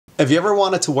Have you ever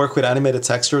wanted to work with animated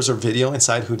textures or video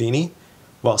inside Houdini?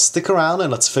 Well, stick around and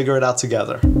let's figure it out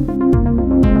together.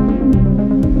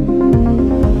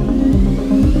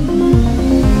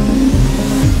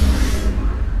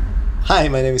 Hi,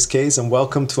 my name is Case and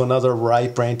welcome to another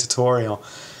Right Brain tutorial.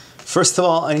 First of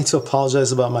all, I need to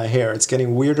apologize about my hair. It's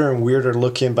getting weirder and weirder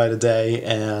looking by the day,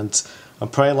 and I'm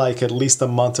probably like at least a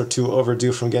month or two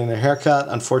overdue from getting a haircut.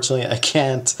 Unfortunately, I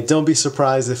can't. Don't be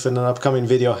surprised if in an upcoming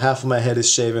video half of my head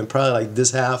is shaven, probably like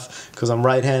this half, because I'm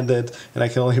right-handed and I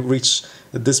can only reach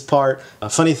this part.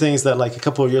 Funny thing is that like a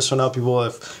couple of years from now, people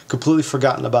have completely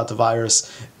forgotten about the virus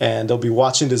and they'll be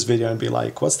watching this video and be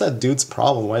like, what's that dude's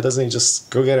problem? Why doesn't he just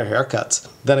go get a haircut?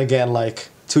 Then again, like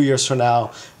 2 years from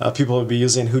now, people will be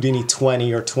using Houdini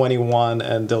 20 or 21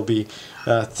 and they'll be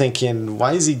thinking,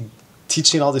 why is he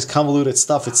teaching all this convoluted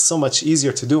stuff? It's so much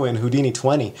easier to do in Houdini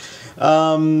 20.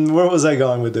 Where was I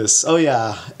going with this? Oh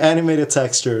yeah, animated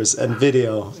textures and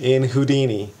video in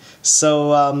Houdini.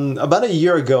 So about a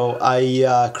year ago,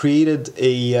 I created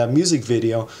a music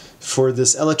video for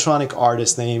this electronic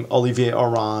artist named Olivier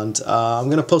Arand. I'm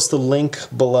going to post a link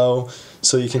below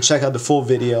so you can check out the full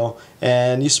video,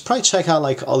 and you should probably check out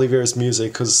like Olivier's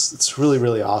music because it's really,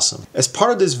 really awesome. As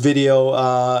part of this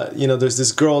video, you know, there's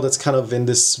this girl that's kind of in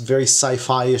this very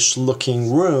sci-fi-ish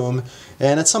looking room,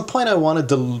 and at some point I wanted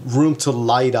the room to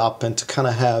light up and to kind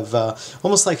of have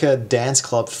almost like a dance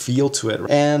club feel to it.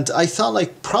 And I thought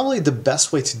like probably the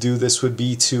best way to do this would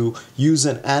be to use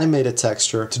an animated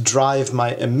texture to drive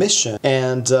my emission,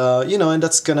 and you know, and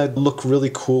that's gonna look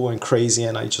really cool and crazy,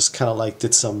 and I just kind of like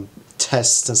did some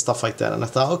tests and stuff like that, and I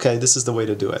thought, okay, this is the way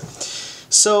to do it.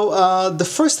 So the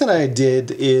first thing I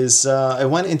did is I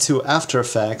went into After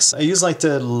Effects. I used like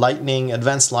the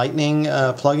advanced lightning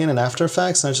plugin in After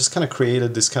Effects, and I just kind of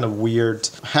created this kind of weird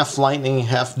half lightning,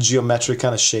 half geometric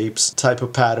kind of shapes type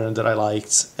of pattern that I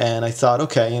liked. And I thought,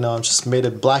 okay, you know, I just made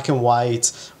it black and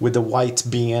white, with the white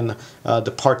being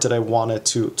the part that I wanted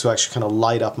to actually kind of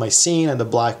light up my scene, and the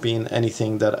black being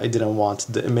anything that I didn't want,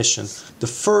 the emission. The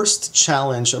first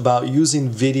challenge about using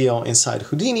video inside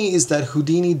Houdini is that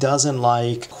Houdini doesn't like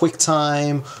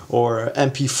QuickTime or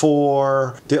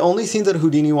MP4. The only thing that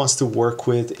Houdini wants to work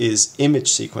with is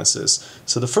image sequences.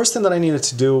 So the first thing that I needed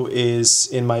to do is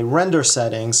in my render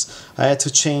settings, I had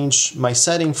to change my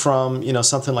setting from, you know,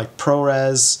 something like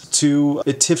ProRes to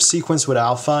a TIFF sequence with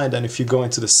alpha. And then if you go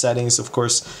into the settings, of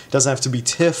course, it doesn't have to be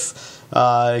TIFF.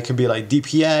 It can be like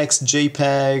DPX,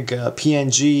 JPEG,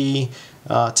 PNG,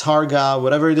 Targa,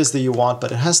 whatever it is that you want,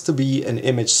 but it has to be an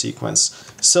image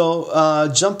sequence.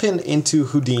 So jumping into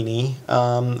Houdini,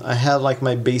 I have like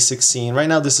my basic scene. Right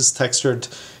now this is textured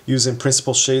using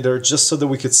Principled Shader just so that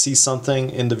we could see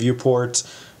something in the viewport,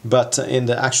 but in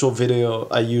the actual video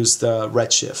I used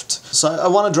Redshift. So I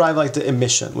want to drive like the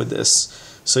emission with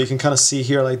this. So you can kind of see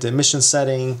here like the emission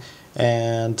setting,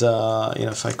 and you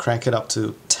know, if I crank it up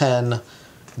to 10,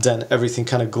 then everything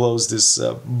kind of glows this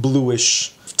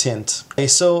bluish tint. Okay,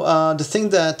 so the thing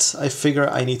that I figure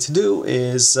I need to do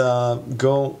is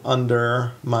go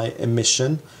under my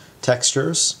emission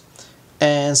textures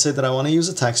and say that I want to use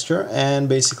a texture, and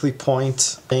basically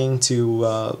point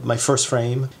to my first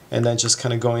frame, and then just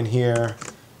kind of go in here,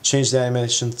 change the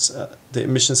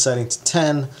emission setting to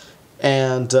 10,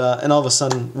 and all of a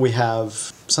sudden we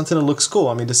have something that looks cool.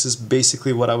 I mean, this is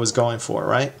basically what I was going for,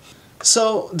 right?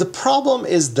 So the problem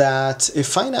is that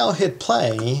if I now hit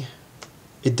play,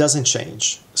 it doesn't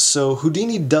change. So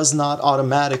Houdini does not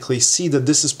automatically see that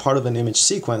this is part of an image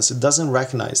sequence. It doesn't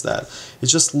recognize that.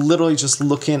 It's just literally just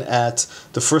looking at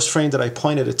the first frame that I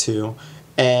pointed it to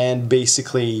and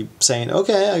basically saying,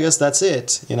 okay, I guess that's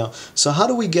it, you know. So how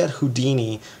do we get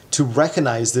Houdini to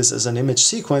recognize this as an image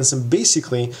sequence and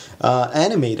basically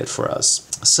animate it for us?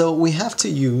 So we have to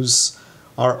use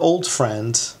our old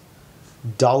friend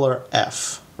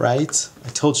 $F. Right? I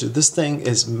told you this thing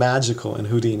is magical in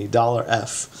Houdini,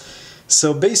 $F.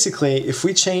 So basically, if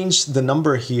we change the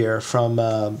number here from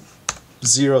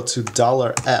 0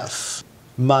 to $F,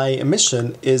 my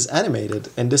emission is animated,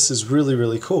 and this is really,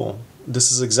 really cool.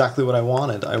 This is exactly what I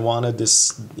wanted. I wanted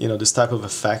this, you know, this type of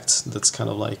effect that's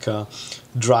kind of like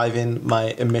driving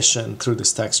my emission through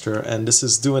this texture, and this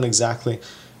is doing exactly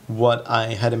what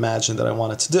I had imagined that I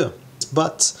wanted to do.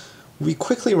 But we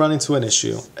quickly run into an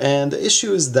issue, and the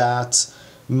issue is that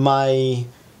my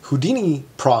Houdini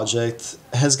project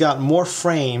has got more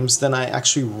frames than I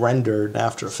actually rendered in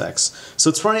After Effects.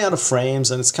 So it's running out of frames,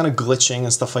 and it's kind of glitching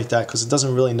and stuff like that because it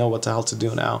doesn't really know what the hell to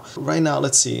do now. Right now,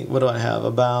 let's see, what do I have?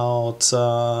 About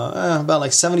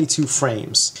like 72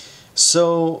 frames.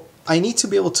 So I need to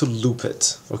be able to loop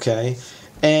it, okay?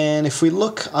 And if we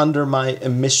look under my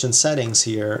emission settings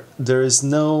here, there is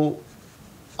no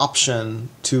option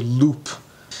to loop.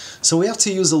 So we have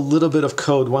to use a little bit of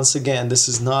code. Once again, this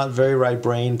is not very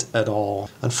right-brained at all.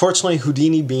 Unfortunately,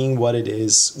 Houdini being what it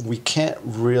is, we can't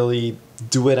really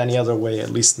do it any other way,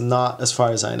 at least not as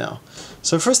far as I know.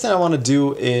 So the first thing I want to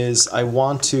do is I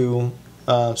want to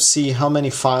see how many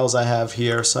files I have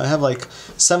here. So I have like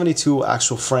 72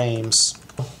 actual frames.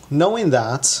 Knowing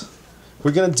that,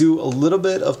 we're going to do a little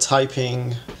bit of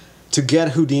typing to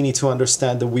get Houdini to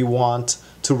understand that we want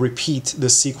to repeat the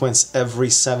sequence every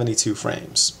 72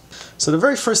 frames. So the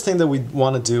very first thing that we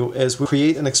want to do is we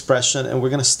create an expression, and we're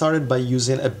going to start it by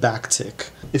using a backtick.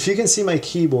 If you can see my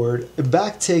keyboard, a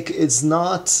backtick is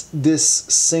not this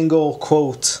single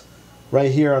quote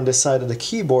right here on this side of the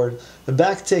keyboard. The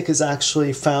backtick is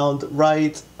actually found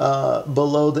right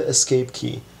below the escape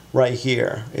key, right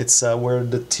here. It's where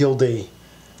the tilde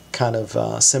kind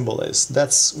of symbol is.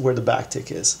 That's where the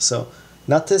backtick is. So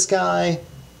not this guy,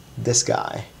 this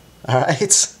guy. All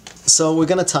right. So we're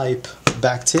gonna type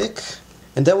backtick,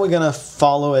 and then we're gonna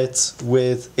follow it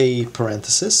with a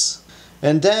parenthesis,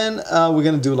 and then we're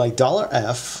gonna do like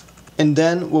 $F, and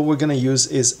then what we're gonna use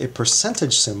is a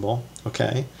percentage symbol,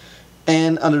 okay?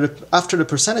 And after the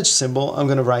percentage symbol, I'm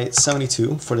gonna write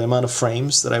 72 for the amount of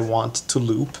frames that I want to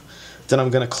loop. Then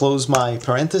I'm gonna close my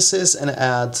parenthesis and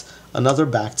add another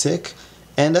backtick,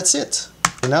 and that's it.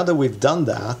 And now that we've done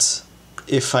that,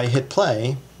 if I hit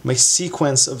play, my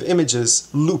sequence of images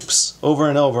loops over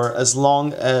and over as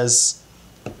long as,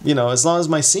 you know, as long as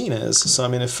my scene is. So I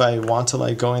mean, if I want to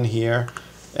like go in here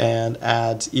and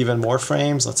add even more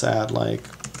frames, let's add like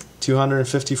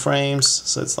 250 frames,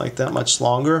 so it's like that much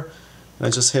longer, and I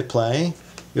just hit play,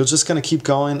 you're just gonna keep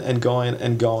going and going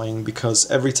and going, because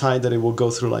every time that it will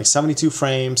go through like 72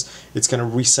 frames, it's gonna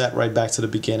reset right back to the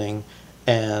beginning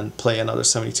and play another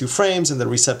 72 frames, and then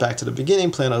reset back to the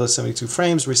beginning, play another 72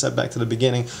 frames, reset back to the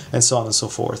beginning, and so on and so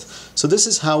forth. So this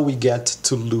is how we get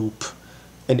to loop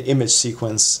an image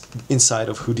sequence inside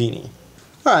of Houdini.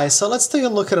 Alright, so let's take a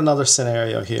look at another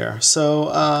scenario here. So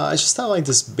I just have like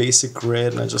this basic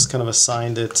grid, and I just kind of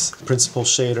assigned it principal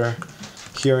shader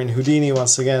here in Houdini.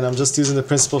 Once again, I'm just using the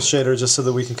principal shader just so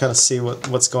that we can kind of see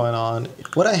what's going on.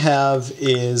 What I have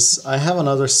is, I have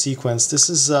another sequence. This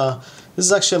is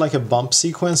actually like a bump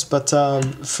sequence, but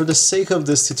for the sake of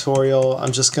this tutorial,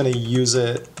 I'm just going to use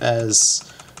it as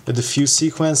a diffuse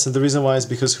sequence. And the reason why is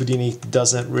because Houdini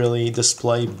doesn't really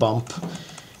display bump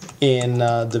in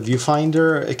the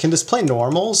viewfinder. It can display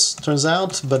normals, turns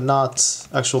out, but not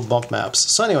actual bump maps.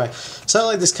 So anyway, so I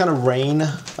like this kind of rain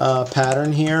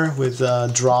pattern here with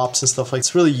drops and stuff like that.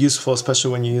 It's really useful,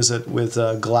 especially when you use it with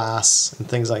glass and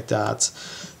things like that.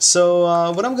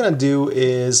 So what I'm going to do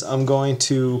is I'm going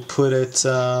to put it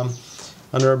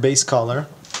under a base color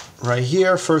right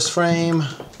here, first frame,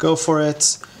 go for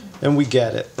it, and we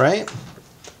get it, right?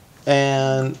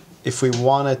 And if we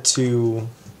wanted to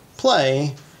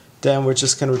play, then we're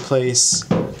just going to replace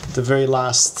the very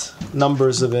last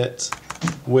numbers of it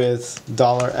with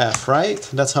 $F, right?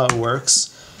 That's how it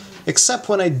works. Except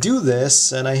when I do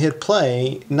this and I hit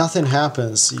play, nothing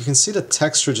happens. You can see the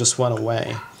texture just went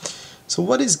away. So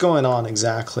what is going on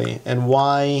exactly, and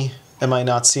why am I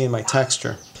not seeing my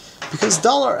texture? Because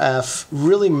 $F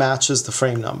really matches the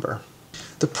frame number.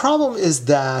 The problem is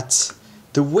that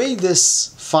the way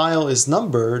this file is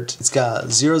numbered, it's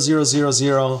got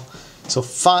 0000, so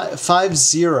five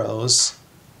zeros,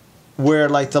 where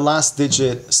like the last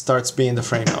digit starts being the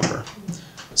frame number.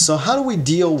 So how do we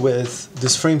deal with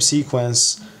this frame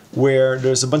sequence where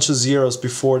there's a bunch of zeros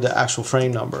before the actual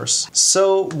frame numbers?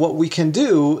 So what we can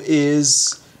do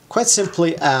is quite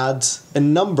simply add a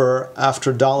number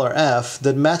after $F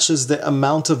that matches the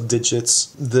amount of digits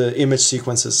the image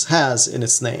sequences has in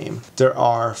its name. There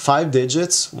are 5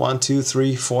 digits, 1, 2,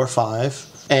 3, 4,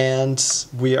 5, and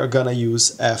we are gonna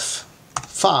use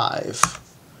F5.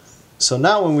 So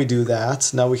now when we do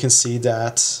that, now we can see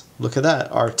that, look at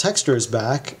that, our texture is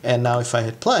back, and now if I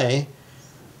hit play,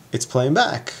 it's playing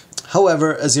back.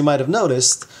 However, as you might have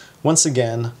noticed, once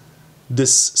again,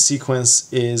 this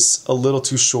sequence is a little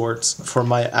too short for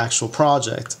my actual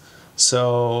project.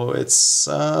 So it's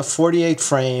 48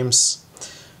 frames.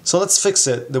 So let's fix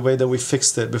it the way that we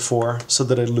fixed it before so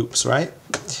that it loops, right?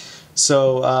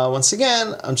 So once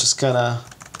again, I'm just gonna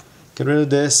get rid of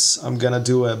this. I'm gonna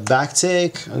do a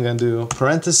backtick. I'm gonna do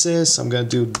parenthesis. I'm gonna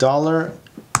do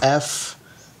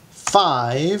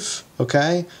 $F5,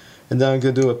 okay? And then I'm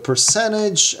gonna do a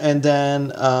percentage, and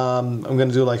then I'm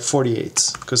gonna do like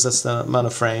 48 because that's the amount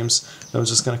of frames. And I'm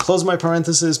just gonna close my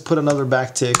parenthesis, put another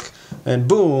backtick, and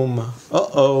boom.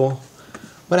 Uh-oh.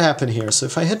 What happened here? So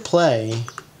if I hit play,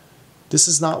 this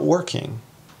is not working.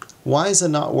 Why is it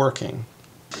not working?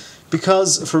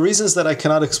 Because for reasons that I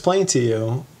cannot explain to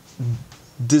you,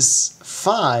 this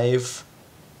 5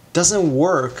 doesn't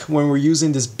work when we're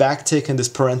using this backtick and this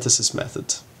parenthesis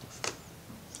method.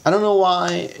 I don't know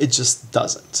why, it just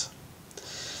doesn't.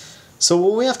 So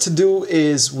what we have to do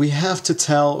is we have to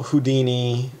tell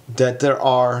Houdini that there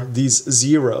are these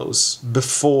zeros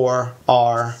before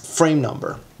our frame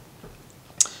number.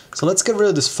 So let's get rid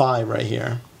of this 5 right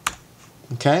here.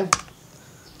 Okay?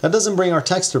 That doesn't bring our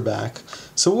texture back.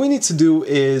 So what we need to do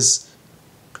is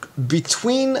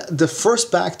between the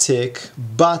first backtick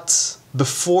but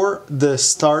before the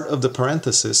start of the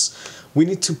parenthesis, we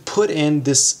need to put in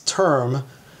this term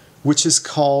which is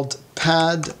called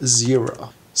pad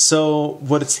 0. So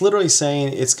what it's literally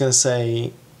saying, it's going to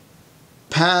say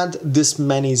pad this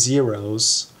many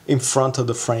zeros in front of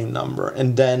the frame number,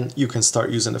 and then you can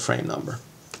start using the frame number.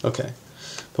 Okay,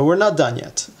 but we're not done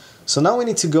yet. So now we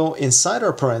need to go inside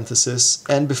our parenthesis,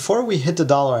 and before we hit the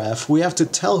 $F, we have to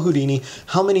tell Houdini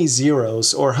how many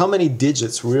zeros, or how many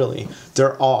digits really,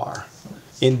 there are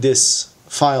in this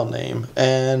file name.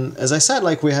 And as I said,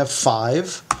 like, we have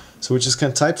 5, so we're just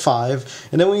going to type 5,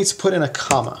 and then we need to put in a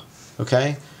comma,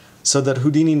 okay? So that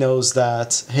Houdini knows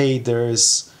that, hey,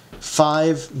 there's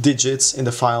 5 digits in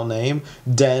the file name,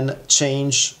 then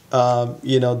change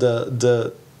you know,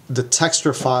 the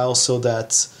texture file so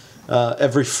that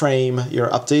every frame you're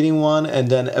updating one, and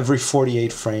then every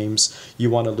 48 frames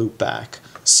you want to loop back.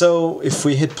 So if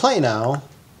we hit play now,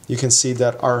 you can see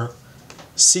that our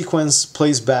sequence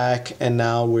plays back, and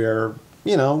now we're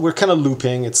kind of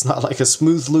looping. It's not like a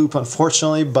smooth loop,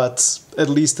 unfortunately, but at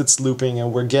least it's looping,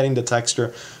 and we're getting the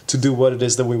texture to do what it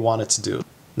is that we want it to do.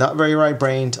 Not very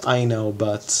right-brained, I know,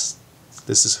 but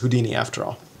this is Houdini after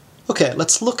all. Okay,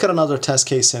 let's look at another test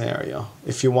case scenario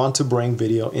if you want to bring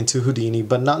video into Houdini,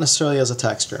 but not necessarily as a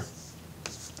texture.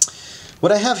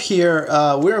 What I have here,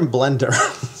 we're in Blender.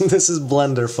 This is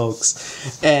Blender,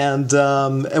 folks. And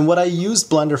what I used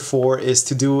Blender for is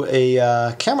to do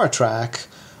a camera track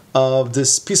of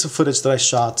this piece of footage that I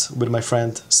shot with my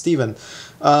friend Steven.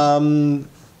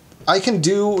 I can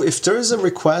do, if there is a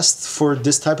request for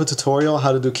this type of tutorial,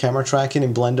 how to do camera tracking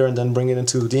in Blender and then bring it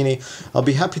into Houdini, I'll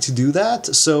be happy to do that.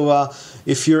 So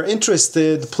if you're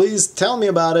interested, please tell me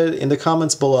about it in the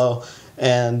comments below,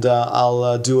 and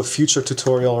I'll do a future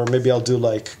tutorial, or maybe I'll do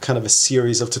like kind of a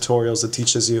series of tutorials that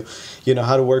teaches you,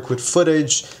 how to work with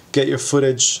footage, get your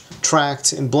footage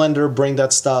tracked in Blender, bring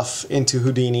that stuff into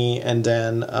Houdini, and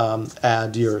then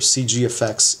add your CG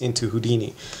effects into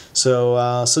Houdini.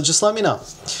 So just let me know.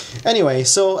 Anyway,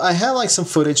 so I have like some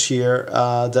footage here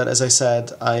that, as I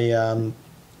said, I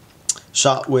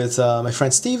shot with my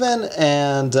friend Steven,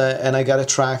 and I got it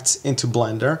tracked into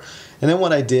Blender. And then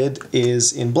what I did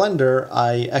is in Blender,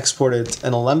 I exported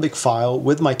an Alembic file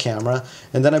with my camera,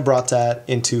 and then I brought that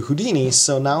into Houdini.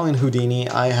 So now in Houdini,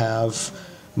 I have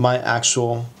my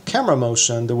actual camera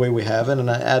motion the way we have it,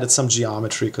 and I added some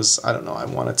geometry because, I don't know, I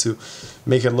wanted to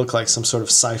make it look like some sort of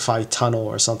sci-fi tunnel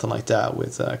or something like that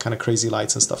with kind of crazy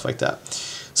lights and stuff like that.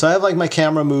 So I have like my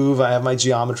camera move, I have my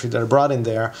geometry that I brought in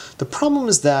there. The problem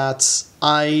is that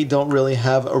I don't really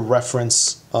have a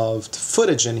reference of the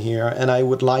footage in here, and I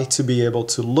would like to be able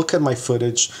to look at my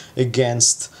footage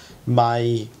against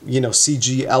my,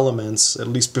 CG elements, at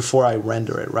least before I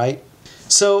render it, right?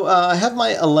 So I have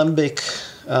my Alembic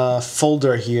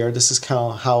folder here. This is kind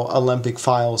of how Alembic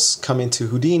files come into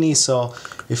Houdini. So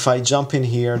if I jump in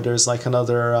here, there's like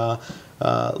another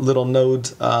little node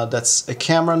that's a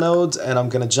camera node, and I'm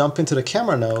going to jump into the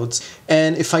camera nodes.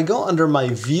 And if I go under my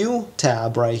View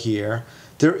tab right here,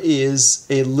 there is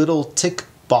a little tick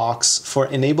box for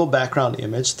Enable Background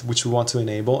Image, which we want to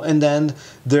enable, and then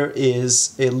there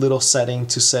is a little setting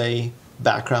to say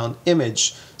Background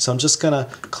Image. So I'm just going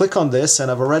to click on this, and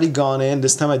I've already gone in.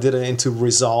 This time I did it into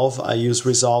Resolve. I use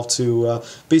Resolve to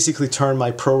basically turn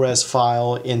my ProRes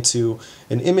file into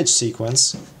an image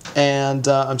sequence. And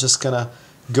I'm just going to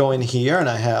go in here, and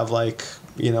I have like,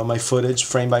 my footage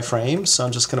frame by frame. So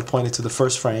I'm just going to point it to the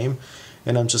first frame,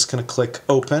 and I'm just going to click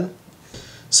Open.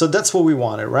 So that's what we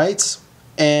wanted, right?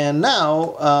 And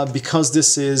now, because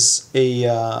this is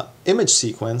a image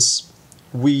sequence,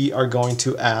 we are going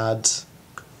to add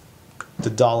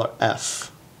the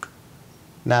 $F.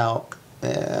 Now,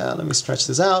 let me stretch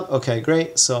this out. Okay,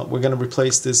 great. So we're going to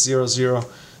replace this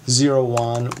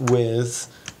 0001 with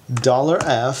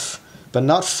 $F, but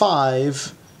not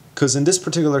 5, because in this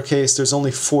particular case, there's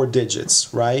only 4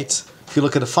 digits, right? If you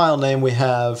look at the file name, we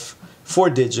have 4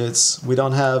 digits. We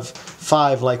don't have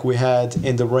 5 like we had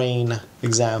in the rain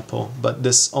example, but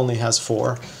this only has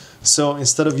 4. So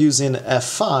instead of using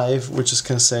F5, we're just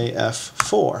going to say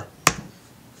F4.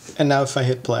 And now if I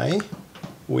hit play,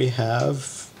 we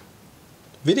have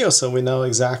video, so we know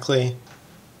exactly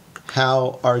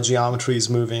how our geometry is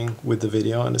moving with the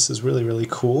video, and this is really, really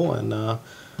cool. And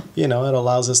you know, it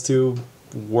allows us to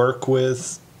work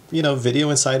with, you know, video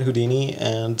inside Houdini,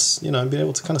 and, you know, being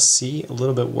able to kind of see a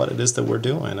little bit what it is that we're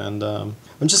doing. And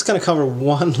I'm just going to cover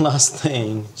one last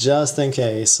thing, just in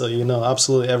case, so you know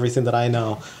absolutely everything that I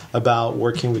know about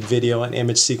working with video and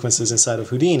image sequences inside of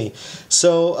Houdini.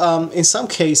 So in some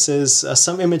cases,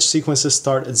 some image sequences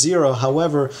start at 0.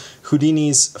 However,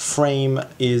 Houdini's frame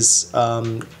is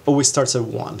always starts at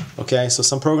 1. Okay, so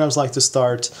some programs like to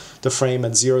start the frame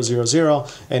at 0, 0, 0,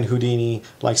 and Houdini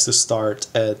likes to start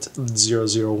at 0,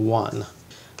 0, 1.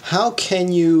 How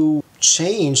can you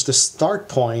change the start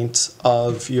point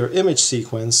of your image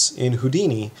sequence in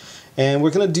Houdini? And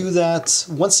we're going to do that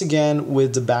once again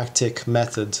with the backtick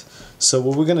method. So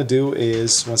what we're going to do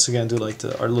is, once again, do like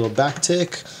our little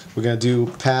backtick. We're going to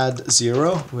do pad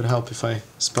 0. It would help if I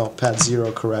spell pad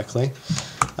 0 correctly.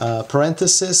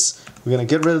 Parenthesis. We're going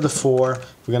to get rid of the 4.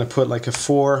 We're going to put like a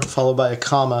 4 followed by a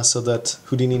comma so that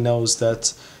Houdini knows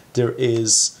that there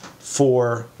is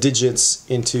 4 digits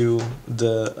into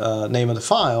the name of the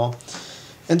file.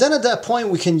 And then at that point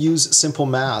we can use simple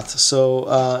math.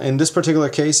 So in this particular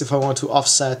case, if I want to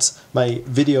offset my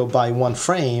video by 1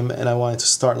 frame and I want it to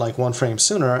start like 1 frame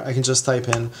sooner, I can just type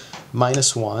in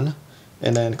 -1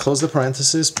 and then close the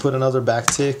parenthesis, put another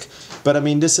backtick. But I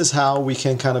mean, this is how we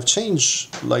can kind of change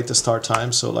like the start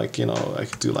time. So like, you know, I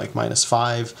could do like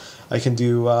 -5, I can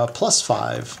do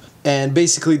 +5. And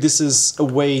basically this is a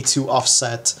way to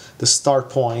offset the start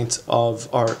point of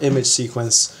our image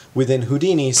sequence within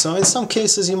Houdini. So in some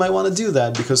cases you might want to do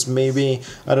that because maybe,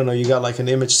 I don't know, you got like an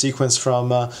image sequence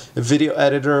from a video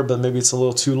editor, but maybe it's a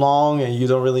little too long and you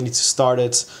don't really need to start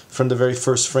it from the very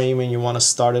first frame and you want to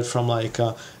start it from like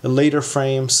a later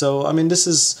frame. So I mean, this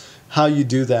is how you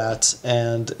do that,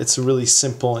 and it's a really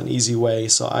simple and easy way.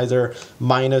 So either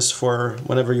minus for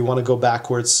whenever you want to go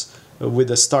backwards with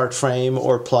the start frame,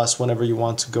 or plus whenever you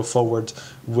want to go forward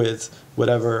with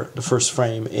whatever the first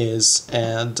frame is,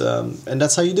 and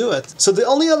that's how you do it. So the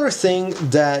only other thing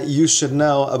that you should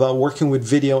know about working with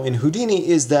video in Houdini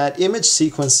is that image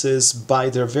sequences, by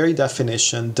their very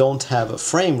definition, don't have a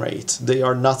frame rate. They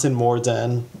are nothing more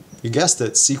than, you guessed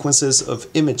it, sequences of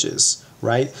images,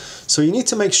 right? So you need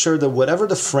to make sure that whatever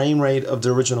the frame rate of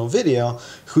the original video,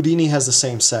 Houdini has the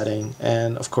same setting,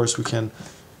 and of course we can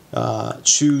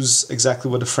choose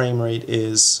exactly what the frame rate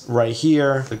is right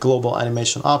here, the global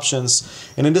animation options,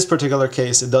 and in this particular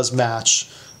case it does match.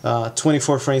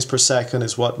 24 frames per second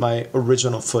is what my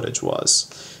original footage was.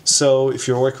 So if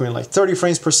you're working with like 30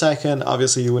 frames per second,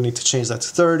 obviously you would need to change that to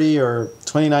 30 or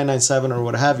 2997 or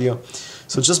what have you.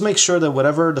 So just make sure that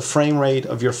whatever the frame rate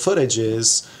of your footage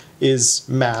is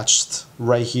matched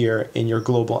right here in your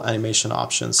global animation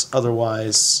options.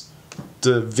 Otherwise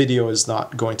the video is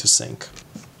not going to sync.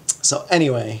 So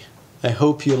anyway, I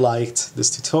hope you liked this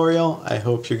tutorial. I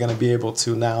hope you're going to be able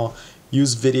to now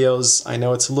use videos. I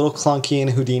know it's a little clunky in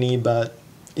Houdini, but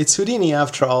it's Houdini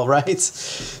after all, right?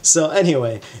 So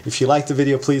anyway, if you liked the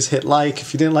video, please hit like.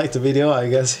 If you didn't like the video, I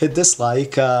guess hit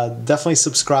dislike. Definitely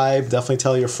subscribe, definitely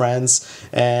tell your friends,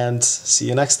 and see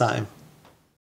you next time.